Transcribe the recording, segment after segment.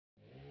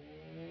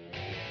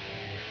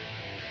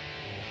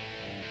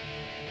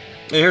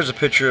Here's a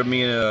picture of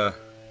me and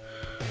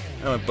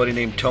my buddy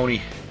named Tony.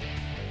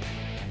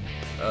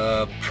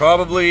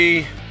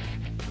 Probably,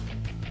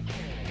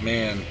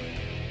 man,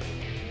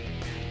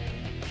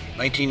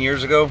 19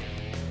 years ago,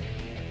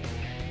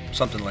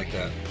 something like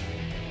that.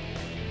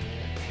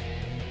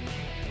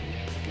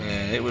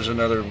 And it was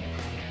another,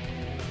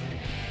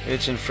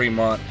 it's in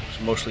Fremont, it's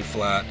mostly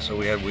flat, so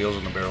we had wheels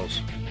on the barrels.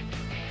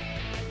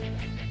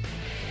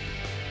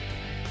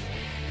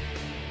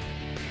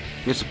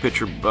 It's a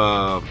picture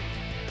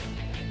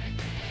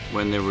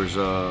when there was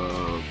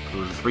a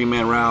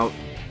three-man route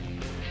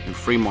in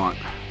Fremont.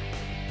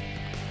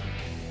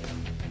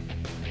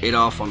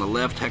 Adolph on the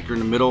left, Hector in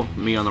the middle,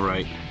 me on the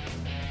right.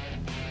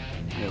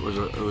 It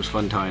was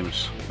fun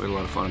times. We had a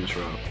lot of fun on this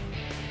route.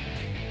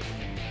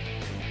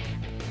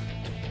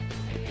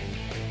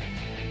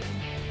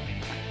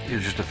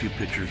 Here's just a few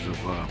pictures of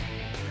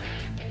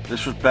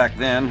this was back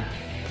then,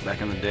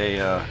 back in the day.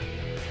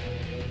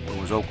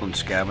 It was Oakland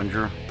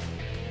Scavenger,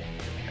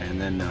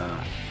 and then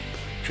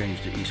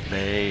changed to East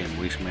Bay and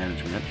Waste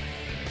Management.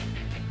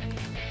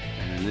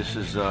 And this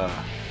is the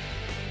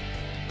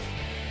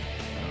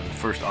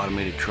first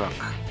automated truck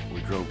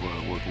we drove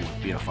working with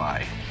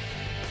BFI.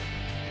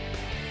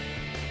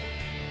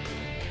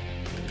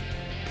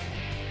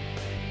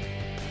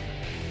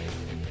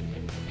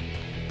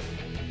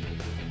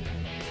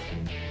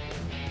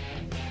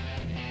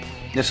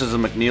 This is a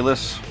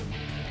McNeilus.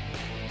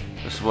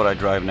 This is what I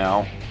drive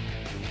now.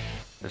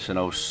 This is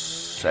an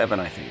 07,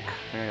 I think.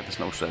 I got this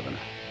in 07.